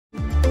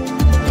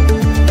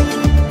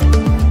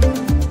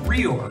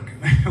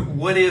ReOrg.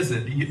 What is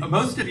it?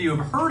 Most of you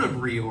have heard of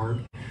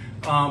ReOrg.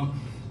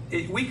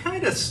 We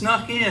kind of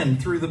snuck in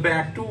through the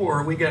back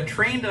door. We got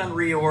trained on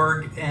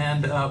ReOrg,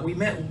 and we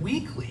met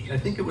weekly. I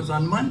think it was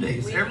on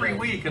Mondays every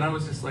week, and I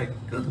was just like,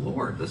 good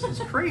Lord, this is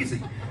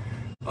crazy.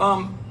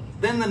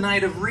 Then the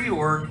night of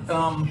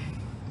ReOrg,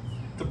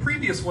 the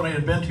previous one I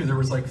had been to, there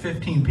was like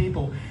 15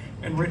 people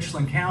in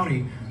Richland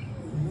County.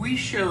 We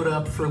showed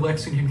up for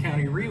Lexington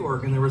County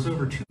ReOrg, and there was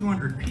over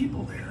 200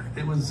 people there.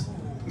 It was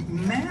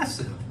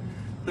massive.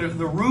 The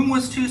room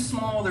was too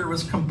small. There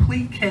was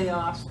complete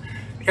chaos.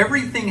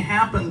 Everything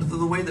happened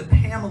the way that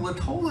Pamela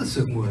told us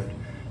it would.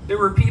 There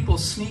were people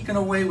sneaking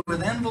away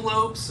with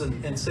envelopes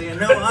and saying,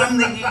 no, I'm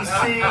the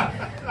EC,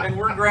 and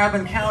we're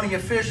grabbing county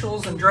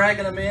officials and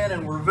dragging them in,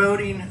 and we're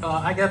voting.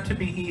 I got to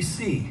be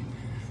EC.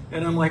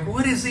 And I'm like,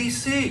 what is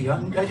EC?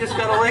 I just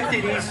got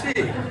elected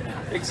EC,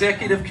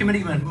 executive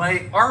committeeman.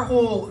 Our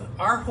whole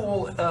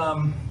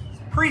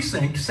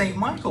precinct, St.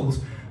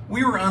 Michael's,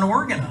 we were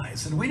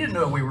unorganized, and we didn't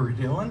know what we were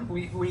doing.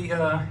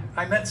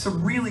 I met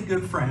some really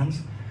good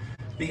friends.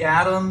 The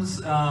Adams,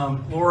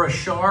 Laura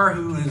Shar,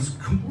 who is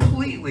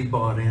completely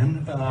bought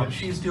in.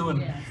 She's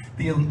doing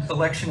the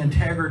election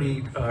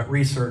integrity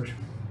research.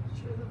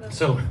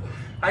 So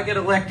I get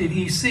elected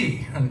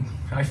EC, and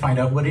I find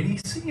out what an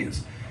EC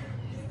is.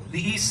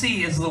 The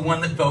EC is the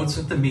one that votes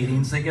at the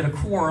meetings. They get a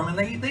quorum, and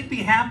they'd be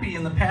happy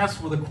in the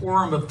past with a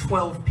quorum of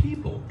 12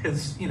 people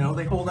because, you know,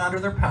 they hold on to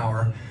their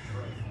power.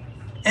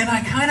 And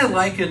I kind of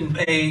liken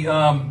a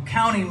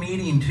county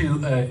meeting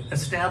to an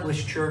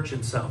established church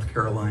in South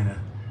Carolina.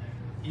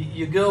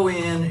 You go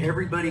in,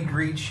 everybody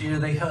greets you,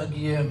 they hug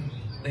you,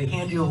 they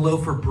hand you a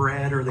loaf of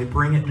bread, or they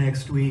bring it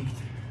next week.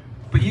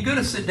 But you go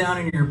to sit down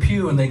in your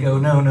pew, and they go,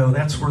 no,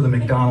 that's where the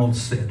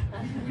McDonald's sit,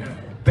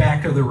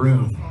 back of the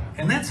room.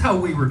 And that's how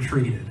we were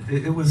treated.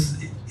 It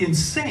was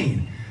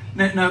insane.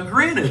 Now,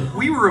 granted,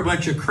 we were a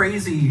bunch of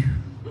crazy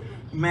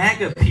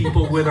MAGA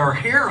people with our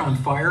hair on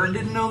fire and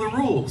didn't know the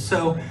rules.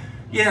 So,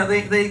 yeah,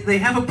 they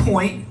have a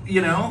point,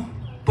 you know,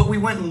 but we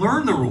went and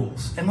learned the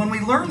rules. And when we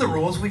learned the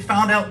rules, we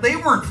found out they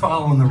weren't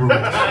following the rules.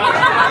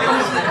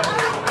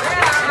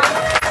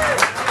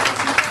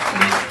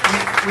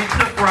 We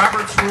took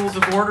Robert's Rules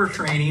of Order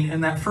training,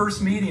 and that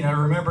first meeting, I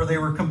remember they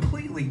were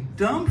completely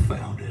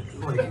dumbfounded.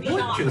 Like,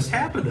 what just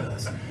happened to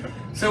us?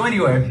 So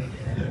anyway,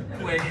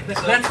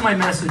 that's my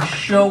message.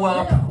 Show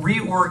up.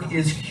 ReOrg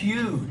is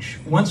huge.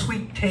 Once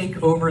we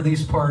take over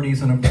these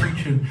parties, and I'm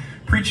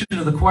preaching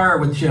to the choir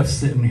with Jeff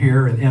sitting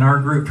here and our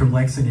group from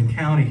Lexington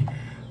County,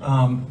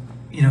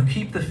 you know,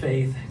 keep the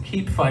faith,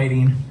 keep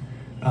fighting,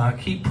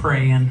 keep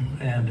praying,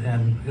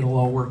 and it'll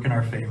all work in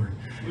our favor.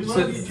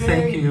 So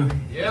thank you.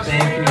 Yes,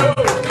 thank you.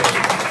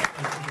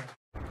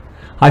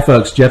 Hi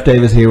folks, Jeff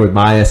Davis here with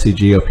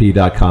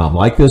mySCGOP.com.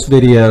 Like this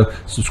video,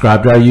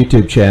 subscribe to our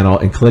YouTube channel,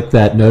 and click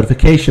that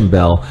notification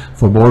bell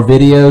for more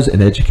videos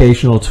and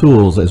educational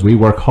tools as we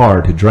work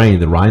hard to drain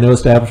the rhino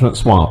establishment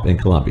swamp in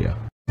Columbia.